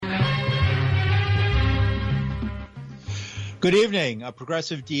Good evening. A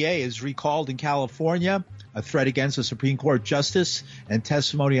progressive DA is recalled in California, a threat against a Supreme Court justice, and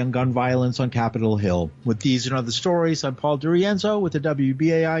testimony on gun violence on Capitol Hill. With these and other stories, I'm Paul DiRienzo with the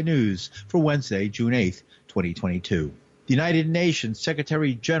WBAI News for Wednesday, June 8th, 2022. The United Nations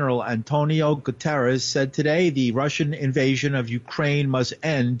Secretary General Antonio Guterres said today the Russian invasion of Ukraine must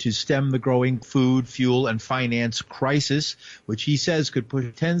end to stem the growing food, fuel, and finance crisis, which he says could push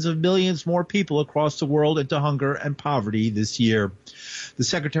tens of millions more people across the world into hunger and poverty this year. The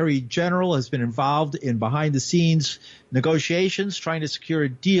Secretary General has been involved in behind-the-scenes negotiations trying to secure a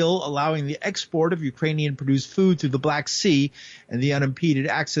deal allowing the export of Ukrainian-produced food through the Black Sea and the unimpeded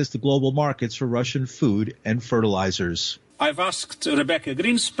access to global markets for Russian food and fertilizers. I've asked Rebecca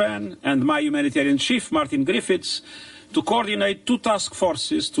Greenspan and my humanitarian chief, Martin Griffiths, to coordinate two task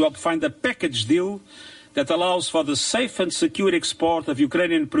forces to help find a package deal that allows for the safe and secure export of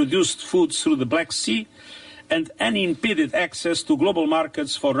Ukrainian-produced foods through the Black Sea and unimpeded access to global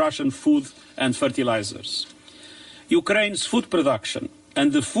markets for Russian food and fertilizers. Ukraine's food production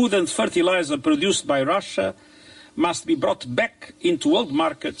and the food and fertilizer produced by Russia must be brought back into world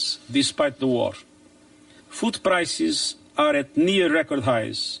markets despite the war. Food prices are at near record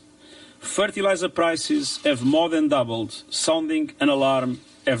highs. Fertilizer prices have more than doubled, sounding an alarm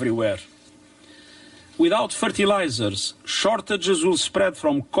everywhere. Without fertilizers, shortages will spread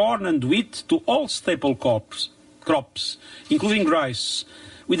from corn and wheat to all staple crops, including rice,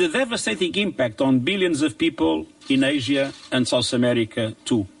 with a devastating impact on billions of people in Asia and South America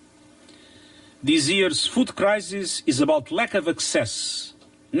too. This year's food crisis is about lack of access.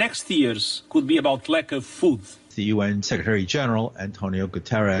 Next year's could be about lack of food. The UN Secretary General Antonio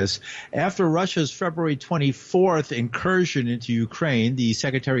Guterres. After Russia's February 24th incursion into Ukraine, the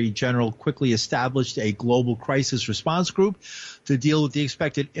Secretary General quickly established a global crisis response group to deal with the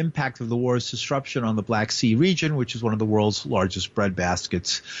expected impact of the war's disruption on the Black Sea region, which is one of the world's largest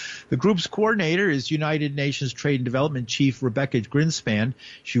breadbaskets. The group's coordinator is United Nations Trade and Development Chief Rebecca Greenspan.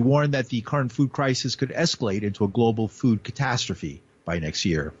 She warned that the current food crisis could escalate into a global food catastrophe by next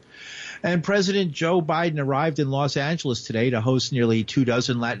year. And President Joe Biden arrived in Los Angeles today to host nearly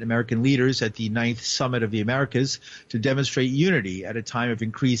 24 Latin American leaders at the 9th Summit of the Americas to demonstrate unity at a time of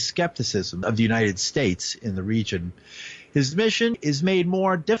increased skepticism of the United States in the region. His mission is made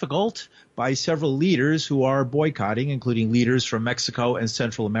more difficult by several leaders who are boycotting, including leaders from Mexico and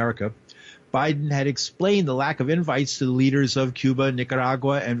Central America. Biden had explained the lack of invites to the leaders of Cuba,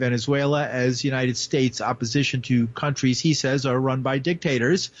 Nicaragua, and Venezuela as United States opposition to countries he says are run by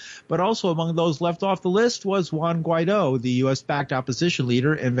dictators. But also among those left off the list was Juan Guaido, the U.S.-backed opposition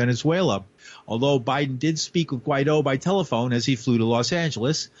leader in Venezuela. Although Biden did speak with Guaido by telephone as he flew to Los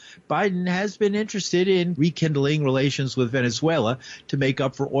Angeles, Biden has been interested in rekindling relations with Venezuela to make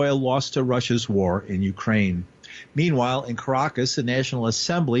up for oil lost to Russia's war in Ukraine. Meanwhile, in Caracas, the National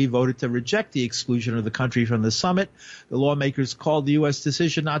Assembly voted to reject the exclusion of the country from the summit. The lawmakers called the U.S.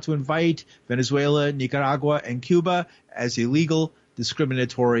 decision not to invite Venezuela, Nicaragua, and Cuba as illegal,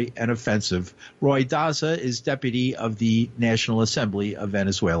 discriminatory, and offensive. Roy Daza is deputy of the National Assembly of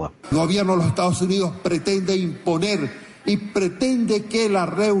Venezuela. El gobierno de los Estados Unidos pretende imponer y pretende que la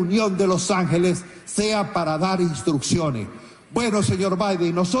reunión de Los Ángeles sea para dar instrucciones. Bueno, señor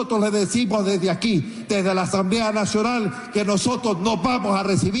Biden, nosotros le decimos desde aquí, desde la Asamblea Nacional, que nosotros no vamos a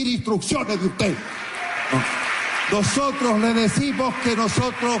recibir instrucciones de usted. Nosotros le decimos que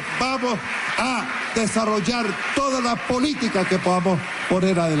nosotros vamos a desarrollar toda la política que podamos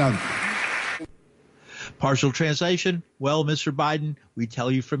poner adelante. Partial translation. Well, Mr. Biden, we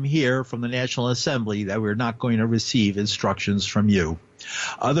tell you from here, from the National Assembly, that we're not going to receive instructions from you.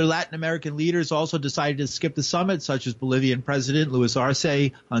 Other Latin American leaders also decided to skip the summit, such as Bolivian President Luis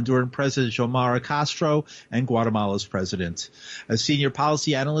Arce, Honduran President Xiomara Castro, and Guatemala's president. A senior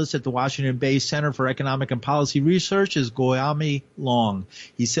policy analyst at the Washington-based Center for Economic and Policy Research is Guillaume Long.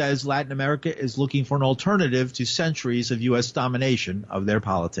 He says Latin America is looking for an alternative to centuries of U.S. domination of their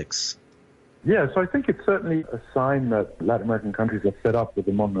politics. Yeah, so I think it's certainly a sign that Latin American countries are fed up with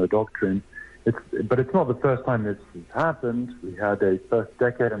the Monroe Doctrine. But it's not the first time this has happened. We had a first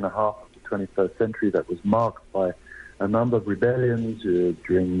decade and a half of the 21st century that was marked by a number of rebellions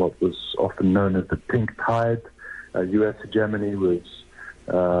during what was often known as the Pink Tide. U.S. hegemony was,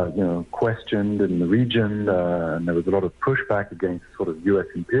 questioned in the region, and there was a lot of pushback against sort of U.S.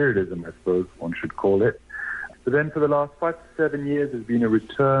 imperialism, I suppose one should call it. But then for the last 5 to 7 years, there's been a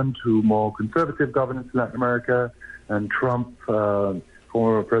return to more conservative governance in Latin America, and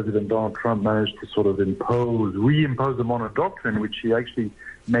former President Donald Trump managed to sort of reimpose the Monroe Doctrine, which he actually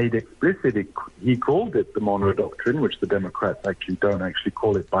made explicit. He called it the Monroe Doctrine, which the Democrats actually don't actually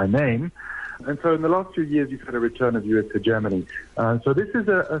call it by name. And so in the last few years, you've had a return of U.S. hegemony. So this is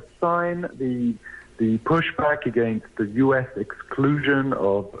a sign, the pushback against the U.S. exclusion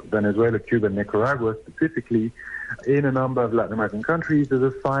of Venezuela, Cuba, and Nicaragua specifically in a number of Latin American countries is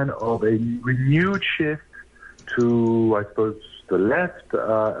a sign of a renewed shift to, I suppose, the left,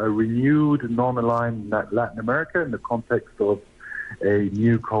 a renewed non-aligned Latin America in the context of a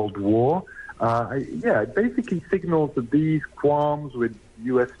new Cold War. It basically signals that these qualms with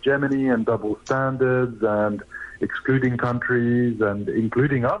U.S. hegemony and double standards and excluding countries and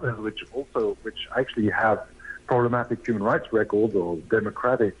including others which actually have problematic human rights records or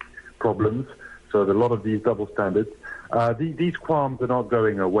democratic problems, so a lot of these double standards, these qualms are not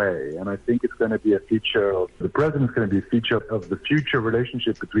going away. And I think it's going to be a feature of the president's going to be a feature of the future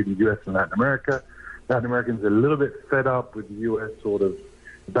relationship between the U.S. and Latin America. Latin Americans are a little bit fed up with the U.S. sort of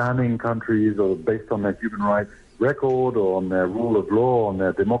banning countries or based on their human rights record or on their rule of law, on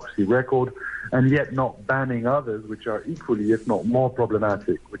their democracy record, and yet not banning others which are equally, if not more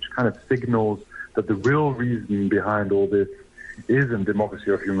problematic, which kind of signals that the real reason behind all this isn't democracy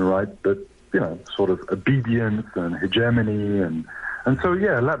or human rights, but, sort of obedience and hegemony. And so,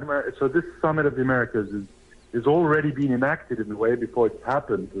 Latin America, so this Summit of the Americas is already being enacted in the way before it's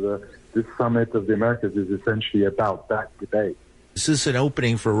happened. This Summit of the Americas is essentially about that debate. Is this an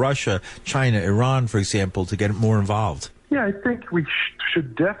opening for Russia, China, Iran, for example, to get more involved? Yeah, I think we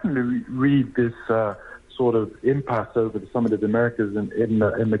should definitely read this sort of impasse over the Summit of the Americas in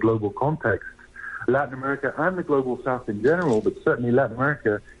the global context. Latin America and the global South in general, but certainly Latin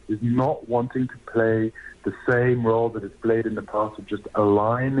America is not wanting to play the same role that it's played in the past of just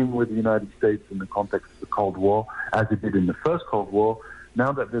aligning with the United States in the context of the Cold War, as it did in the first Cold War.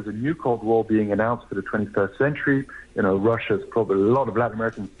 Now that there's a new Cold War being announced for the 21st century, Russia's probably, a lot of Latin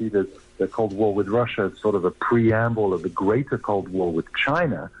Americans see the Cold War with Russia as sort of a preamble of the greater Cold War with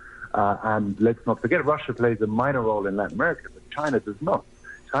China. And let's not forget, Russia plays a minor role in Latin America, but China does not.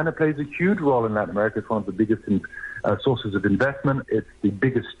 China plays a huge role in Latin America. It's one of the biggest sources of investment. It's the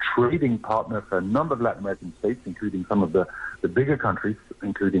biggest trading partner for a number of Latin American states, including some of the bigger countries,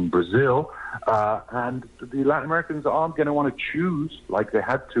 including Brazil. And the Latin Americans aren't going to want to choose, like they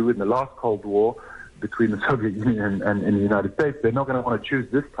had to in the last Cold War, between the Soviet Union and the United States. They're not going to want to choose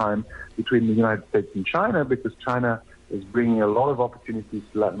this time between the United States and China, because China is bringing a lot of opportunities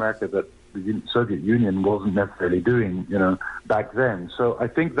to Latin America that the Soviet Union wasn't necessarily doing, back then. So I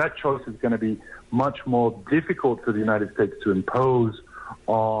think that choice is going to be much more difficult for the United States to impose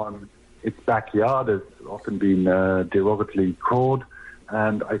on its backyard, as often been derogatorily called.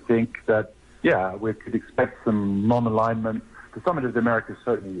 And I think that, we could expect some non-alignment. The Summit of the Americas is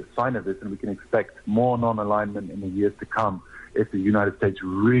certainly a sign of this, and we can expect more non-alignment in the years to come if the United States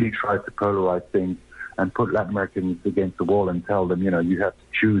really tries to polarize things and put Latin Americans against the wall and tell them, you have to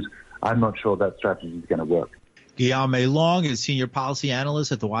choose. I'm not sure that strategy is going to work. Guillaume Long is Senior Policy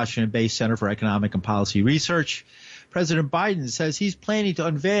Analyst at the Washington-based Center for Economic and Policy Research. President Biden says he's planning to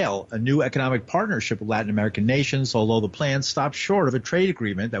unveil a new economic partnership with Latin American nations, although the plan stops short of a trade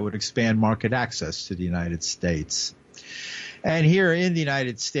agreement that would expand market access to the United States. And here in the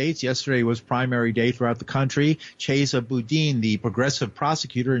United States, yesterday was primary day throughout the country. Chesa Boudin, the progressive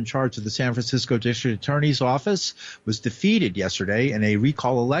prosecutor in charge of the San Francisco District Attorney's Office, was defeated yesterday in a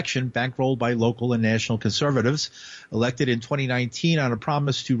recall election bankrolled by local and national conservatives. Elected in 2019 on a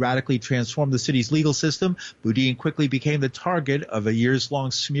promise to radically transform the city's legal system, Boudin quickly became the target of a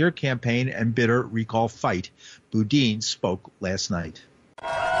years-long smear campaign and bitter recall fight. Boudin spoke last night.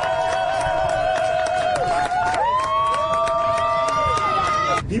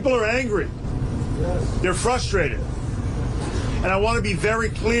 People are angry. They're frustrated. And I want to be very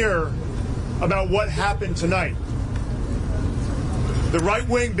clear about what happened tonight. The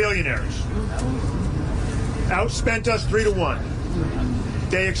right-wing billionaires outspent us 3-1.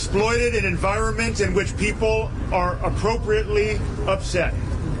 They exploited an environment in which people are appropriately upset.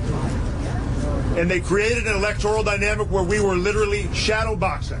 And they created an electoral dynamic where we were literally shadow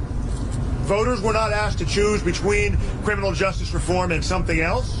boxing. Voters were not asked to choose between criminal justice reform and something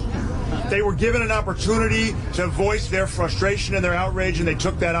else. They were given an opportunity to voice their frustration and their outrage, and they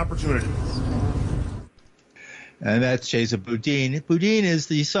took that opportunity. And that's Chesa Boudin. Boudin is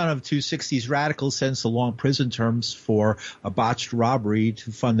the son of two 60s radicals sentenced to long prison terms for a botched robbery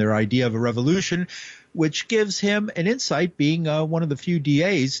to fund their idea of a revolution, which gives him an insight, being one of the few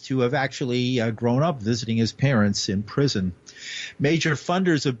DAs to have actually grown up visiting his parents in prison. Major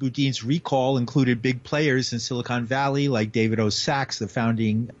funders of Boudin's recall included big players in Silicon Valley like David O. Sachs, the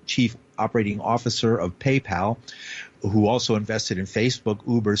founding chief operating officer of PayPal. who also invested in Facebook,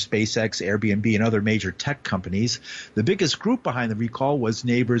 Uber, SpaceX, Airbnb, and other major tech companies. The biggest group behind the recall was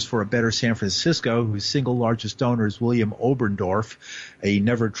Neighbors for a Better San Francisco, whose single largest donor is William Oberndorf, a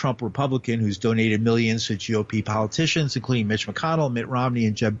never-Trump Republican who's donated millions to GOP politicians, including Mitch McConnell, Mitt Romney,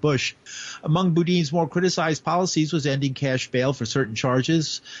 and Jeb Bush. Among Boudin's more criticized policies was ending cash bail for certain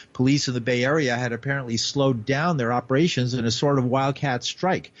charges. Police in the Bay Area had apparently slowed down their operations in a sort of wildcat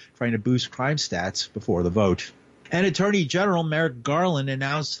strike, trying to boost crime stats before the vote. And Attorney General Merrick Garland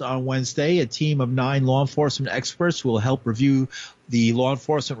announced on Wednesday a team of 9 law enforcement experts who will help review the law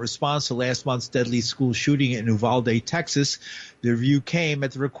enforcement response to last month's deadly school shooting in Uvalde, Texas. The review came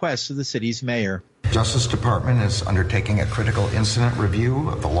at the request of the city's mayor. Justice Department is undertaking a critical incident review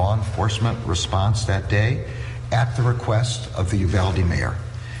of the law enforcement response that day at the request of the Uvalde mayor.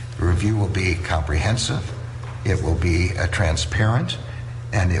 The review will be comprehensive, it will be transparent,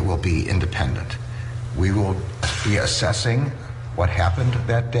 and it will be independent. We will be assessing what happened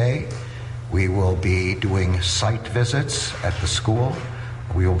that day. We will be doing site visits at the school.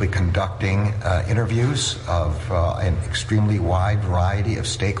 We will be conducting interviews of an extremely wide variety of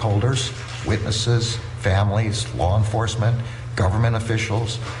stakeholders, witnesses, families, law enforcement, government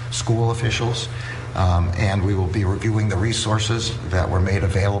officials, school officials, and we will be reviewing the resources that were made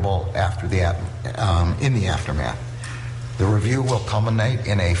available after in the aftermath. The review will culminate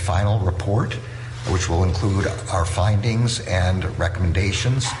in a final report, which will include our findings and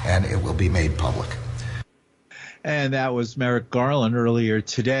recommendations, and it will be made public. And that was Merrick Garland earlier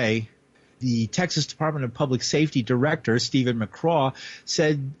today. The Texas Department of Public Safety Director, Stephen McCraw,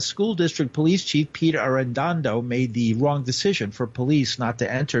 said School District Police Chief Pete Arredondo made the wrong decision for police not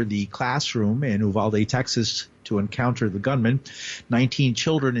to enter the classroom in Uvalde, Texas, to encounter the gunman. 19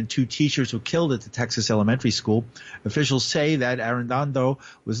 children and 2 teachers were killed at the Texas elementary school. Officials say that Arredondo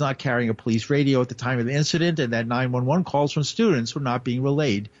was not carrying a police radio at the time of the incident and that 911 calls from students were not being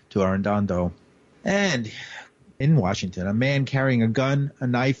relayed to Arredondo. And in Washington, a man carrying a gun, a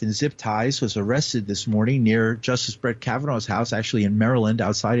knife, and zip ties was arrested this morning near Justice Brett Kavanaugh's house, actually in Maryland,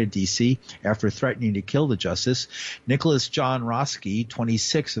 outside of D.C., after threatening to kill the justice. Nicholas John Roski,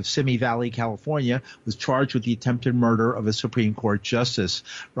 26, of Simi Valley, California, was charged with the attempted murder of a Supreme Court justice.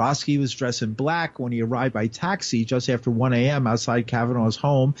 Roski was dressed in black when he arrived by taxi just after 1 a.m. outside Kavanaugh's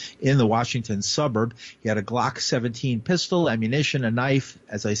home in the Washington suburb. He had a Glock 17 pistol, ammunition, a knife,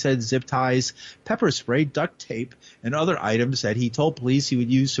 as I said, zip ties, pepper spray, duct tape, and other items that he told police he would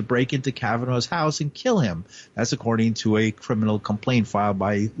use to break into Kavanaugh's house and kill him. That's according to a criminal complaint filed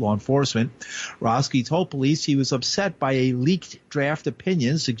by law enforcement. Roski told police he was upset by a leaked draft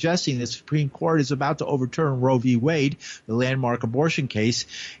opinion suggesting the Supreme Court is about to overturn Roe v. Wade, the landmark abortion case.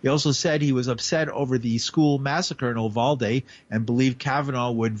 He also said he was upset over the school massacre in Uvalde and believed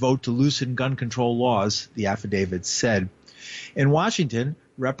Kavanaugh would vote to loosen gun control laws, the affidavit said. In Washington,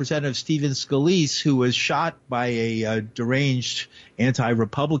 Representative Stephen Scalise, who was shot by a deranged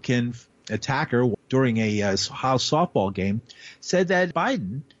anti-Republican attacker during a House softball game, said that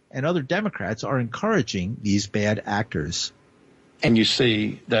Biden and other Democrats are encouraging these bad actors. And you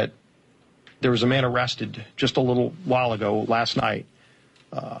see that there was a man arrested just a little while ago, last night,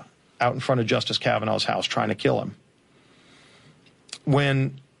 out in front of Justice Kavanaugh's house trying to kill him.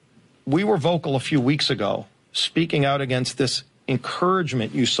 When we were vocal a few weeks ago, speaking out against this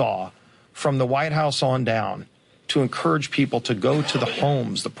encouragement you saw from the White House on down to encourage people to go to the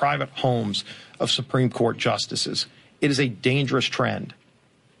homes, the private homes of Supreme Court justices. It is a dangerous trend.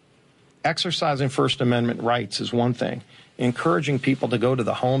 Exercising First Amendment rights is one thing. Encouraging people to go to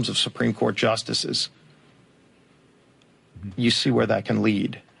the homes of Supreme Court justices, you see where that can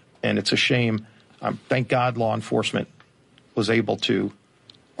lead. And it's a shame. Thank God law enforcement was able to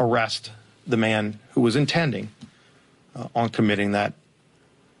arrest the man who was intending on committing that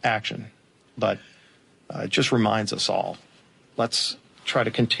action. But it just reminds us all, let's try to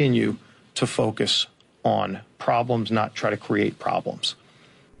continue to focus on problems, not try to create problems.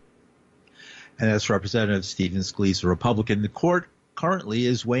 And that's Representative Stephen Scalise, a Republican. The court currently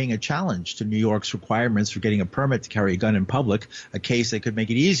is weighing a challenge to New York's requirements for getting a permit to carry a gun in public, a case that could make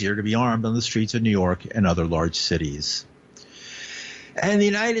it easier to be armed on the streets of New York and other large cities. And the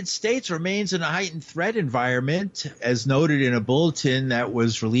United States remains in a heightened threat environment, as noted in a bulletin that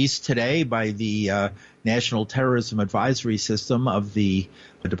was released today by the National Terrorism Advisory System of the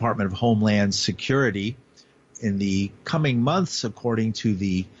Department of Homeland Security. In the coming months, according to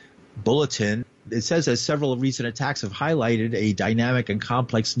the bulletin, it says that several recent attacks have highlighted a dynamic and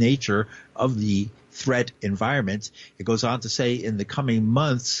complex nature of the threat environment. It goes on to say in the coming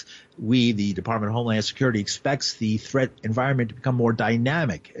months, the Department of Homeland Security, expects the threat environment to become more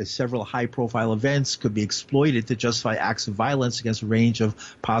dynamic as several high-profile events could be exploited to justify acts of violence against a range of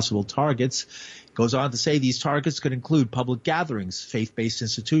possible targets. It goes on to say these targets could include public gatherings, faith-based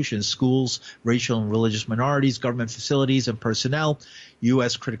institutions, schools, racial and religious minorities, government facilities and personnel,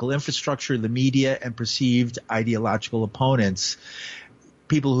 U.S. critical infrastructure, the media, and perceived ideological opponents.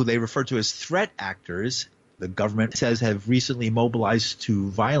 People who they refer to as threat actors, the government says, have recently mobilized to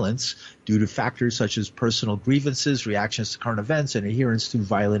violence due to factors such as personal grievances, reactions to current events, and adherence to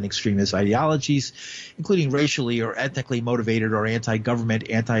violent extremist ideologies, including racially or ethnically motivated or anti-government,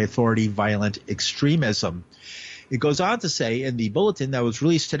 anti-authority violent extremism. It goes on to say in the bulletin that was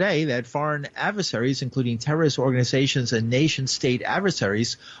released today that foreign adversaries, including terrorist organizations and nation-state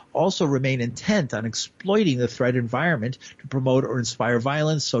adversaries, also remain intent on exploiting the threat environment to promote or inspire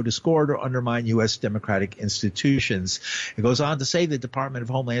violence, sow discord, or undermine U.S. democratic institutions. It goes on to say the Department of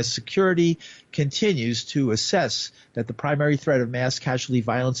Homeland Security continues to assess that the primary threat of mass casualty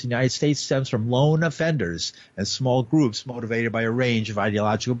violence in the United States stems from lone offenders and small groups motivated by a range of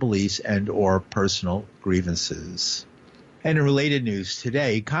ideological beliefs and or personal grievances. And in related news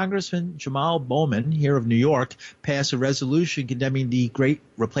today, Congressman Jamal Bowman, here of New York, passed a resolution condemning the Great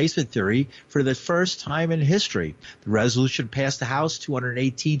Replacement Theory for the first time in history. The resolution passed the House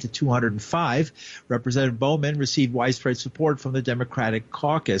 218 to 205. Representative Bowman received widespread support from the Democratic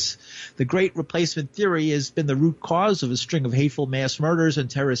caucus. The Great Replacement Theory has been the root cause of a string of hateful mass murders and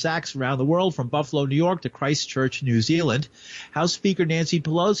terrorist acts around the world, from Buffalo, New York to Christchurch, New Zealand. House Speaker Nancy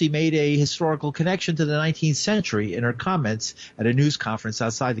Pelosi made a historical connection to the 19th century in her comments at a news conference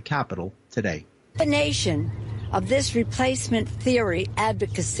outside the Capitol today. The combination of this replacement theory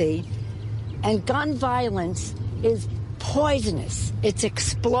advocacy and gun violence is poisonous. It's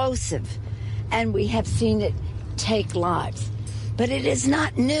explosive, and we have seen it take lives. But it is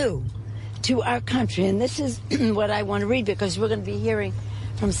not new to our country, and this is what I want to read, because we're going to be hearing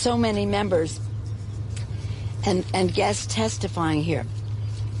from so many members and guests testifying here.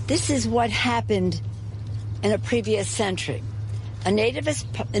 This is what happened in a previous century. A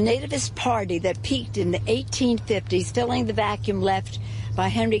nativist party that peaked in the 1850s, filling the vacuum left by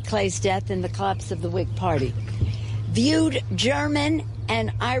Henry Clay's death and the collapse of the Whig Party, viewed German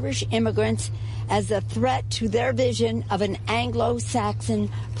and Irish immigrants as a threat to their vision of an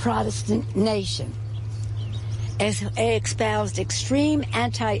Anglo-Saxon Protestant nation. As they espoused extreme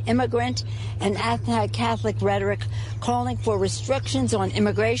anti-immigrant and anti-Catholic rhetoric, calling for restrictions on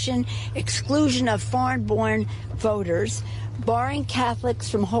immigration, exclusion of foreign-born voters, barring Catholics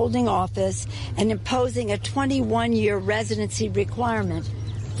from holding office, and imposing a 21-year residency requirement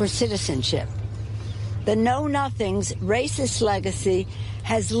for citizenship. The Know-Nothings racist legacy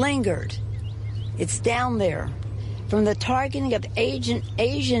has lingered. It's down there. From the targeting of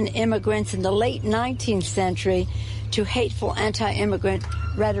Asian immigrants in the late 19th century to hateful anti-immigrant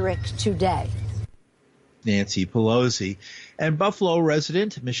rhetoric today. Nancy Pelosi. And Buffalo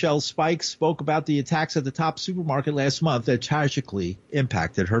resident Michelle Spikes spoke about the attacks at the Top supermarket last month that tragically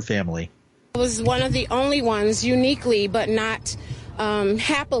impacted her family. I was one of the only ones, uniquely but not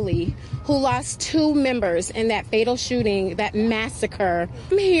happily, who lost 2 members in that fatal shooting, that massacre.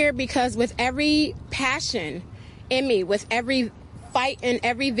 I'm here because with every passion in me, with every fight and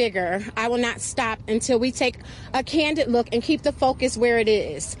every vigor, I will not stop until we take a candid look and keep the focus where it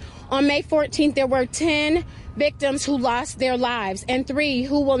is. On May 14th, there were 10 victims who lost their lives and 3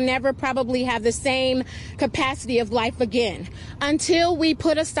 who will never probably have the same capacity of life again. Until we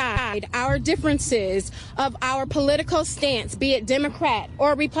put aside our differences of our political stance, be it Democrat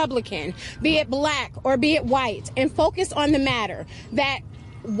or Republican, be it black or be it white, and focus on the matter that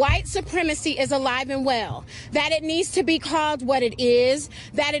white supremacy is alive and well, that it needs to be called what it is,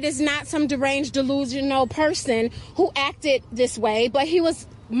 that it is not some deranged, delusional person who acted this way, but he was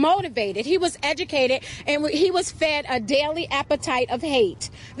motivated, he was educated, and he was fed a daily appetite of hate.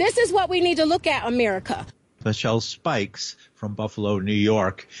 This is what we need to look at, America. Michelle Spikes from Buffalo, New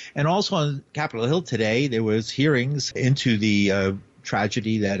York. And also on Capitol Hill today, there was hearings into the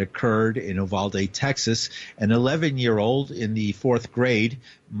tragedy that occurred in Uvalde, Texas. An 11-year-old in the 4th grade,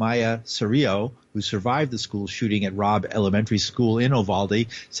 Maya Cerrillo, who survived the school shooting at Robb Elementary School in Uvalde,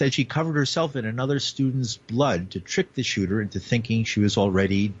 said she covered herself in another student's blood to trick the shooter into thinking she was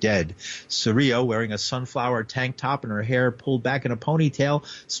already dead. Cerrillo, wearing a sunflower tank top and her hair pulled back in a ponytail,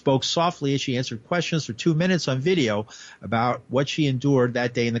 spoke softly as she answered questions for 2 minutes on video about what she endured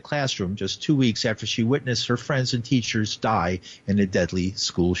that day in the classroom, just 2 weeks after she witnessed her friends and teachers die in a deadly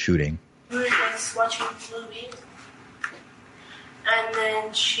school shooting. We were watching movies, and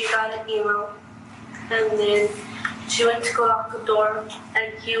then she got an email and then she went to go lock the door,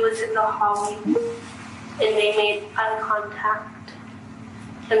 and he was in the hallway, and they made eye contact.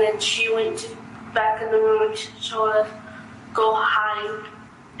 And then she went back in the room and she told us, go hide.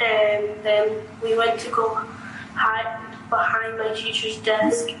 And then we went to go hide behind my teacher's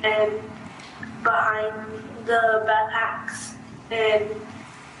desk and behind the backpacks. And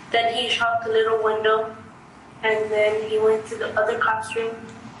then he shot the little window, and then he went to the other classroom,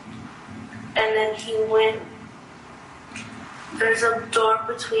 and then he went, there's a door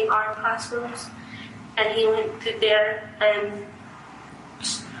between our classrooms, and he went through there and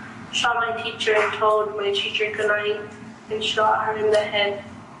shot my teacher and told my teacher goodnight and shot her in the head.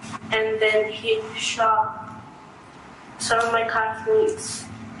 And then he shot some of my classmates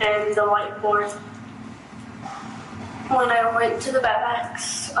and the whiteboard. When I went to the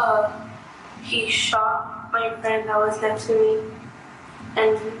backpacks, he shot my friend that was next to me,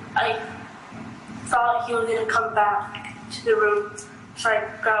 and I thought he was going to come back to the room, so I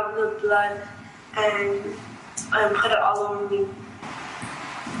grabbed the blood and put it all over me.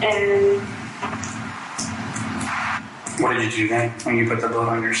 And what did you do then when you put the blood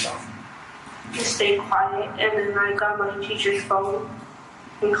on yourself? Just stay quiet, and then I got my teacher's phone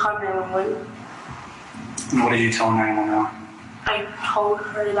and called 911. And what did you tell 911? I told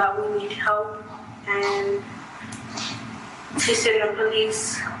her that we need help and to send the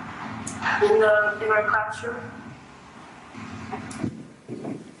police in our classroom.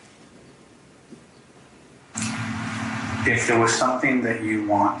 If there was something that you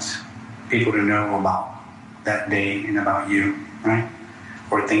want people to know about that day and about you, right?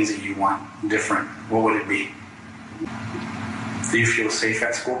 Or things that you want different, what would it be? Do you feel safe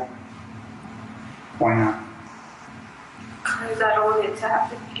at school? Why not? Because I don't want it to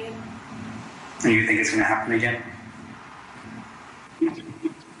happen again. And you think it's going to happen again?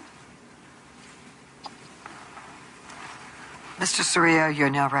 Mr. Cirillo, you're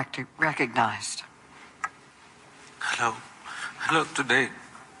now recognized. Hello. Hello, today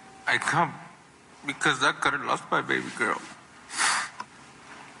I come because I could have lost my baby girl.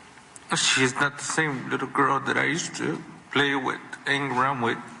 She is not the same little girl that I used to play with, hang around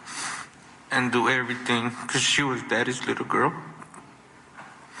with, and do everything, because she was daddy's little girl.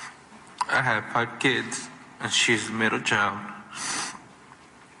 I have 5 kids, and she's the middle child.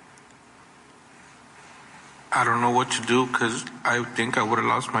 I don't know what to do, because I think I would have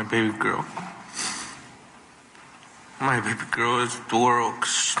lost my baby girl. My baby girl is the world,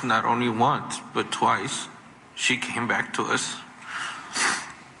 'cause not only once, but twice, she came back to us.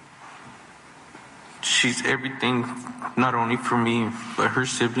 She's everything, not only for me, but her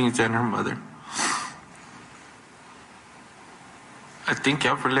siblings and her mother. I thank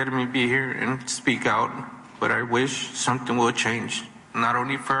y'all for letting me be here and speak out, but I wish something will change, not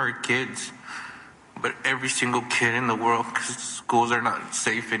only for our kids, but every single kid in the world, because schools are not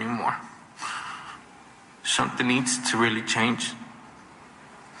safe anymore. Something needs to really change.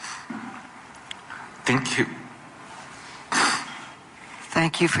 Thank you.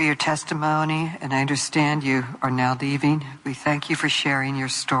 Thank you for your testimony, and I understand you are now leaving. We thank you for sharing your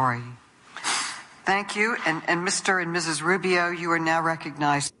story. Thank you, and Mr. and Mrs. Rubio, you are now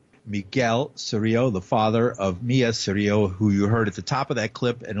recognized. Miguel Cirillo, the father of Mia Cirillo, who you heard at the top of that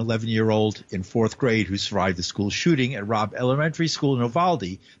clip, an 11-year-old in 4th grade who survived the school shooting at Robb Elementary School in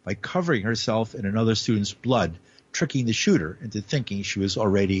Uvalde by covering herself in another student's blood, tricking the shooter into thinking she was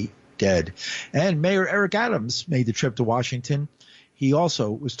already dead. And Mayor Eric Adams made the trip to Washington. He also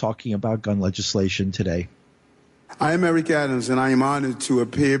was talking about gun legislation today. I am Eric Adams, and I am honored to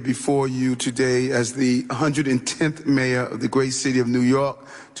appear before you today as the 110th mayor of the great city of New York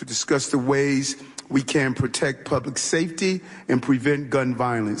to discuss the ways we can protect public safety and prevent gun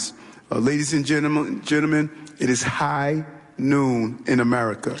violence. Ladies and gentlemen, it is high noon in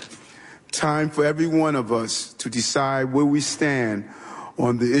America. Time for every one of us to decide where we stand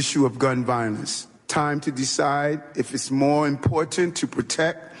on the issue of gun violence. Time to decide if it's more important to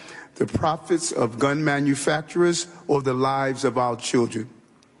protect the profits of gun manufacturers or the lives of our children.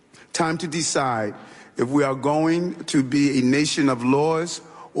 Time to decide if we are going to be a nation of laws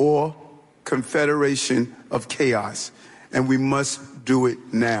or confederation of chaos, and we must do it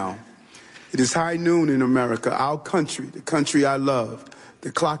now. It is high noon in America, our country, the country I love.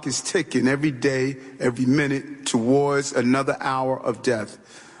 The clock is ticking every day, every minute towards another hour of death.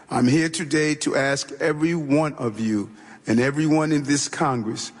 I'm here today to ask every one of you and everyone in this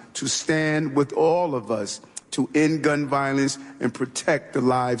Congress to stand with all of us to end gun violence and protect the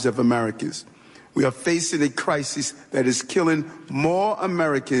lives of Americans. We are facing a crisis that is killing more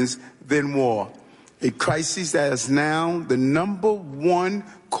Americans than war, a crisis that is now the #1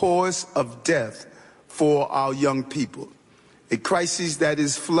 cause of death for our young people. A crisis that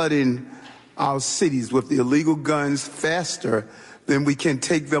is flooding our cities with the illegal guns faster than we can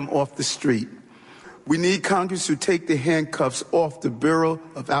take them off the street. We need Congress to take the handcuffs off the Bureau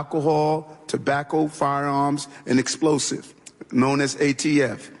of Alcohol, Tobacco, Firearms, and Explosive, known as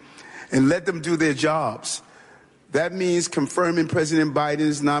ATF, and let them do their jobs. That means confirming President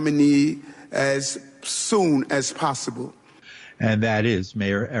Biden's nominee as soon as possible. And that is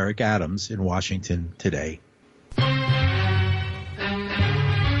Mayor Eric Adams in Washington today.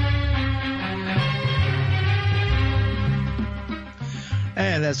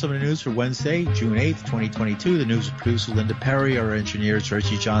 And that's some of the news for Wednesday, June 8th, 2022. The news producer Linda Perry, our engineer is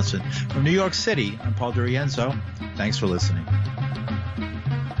Reggie Johnson. From New York City, I'm Paul D'Arienzo. Thanks for listening.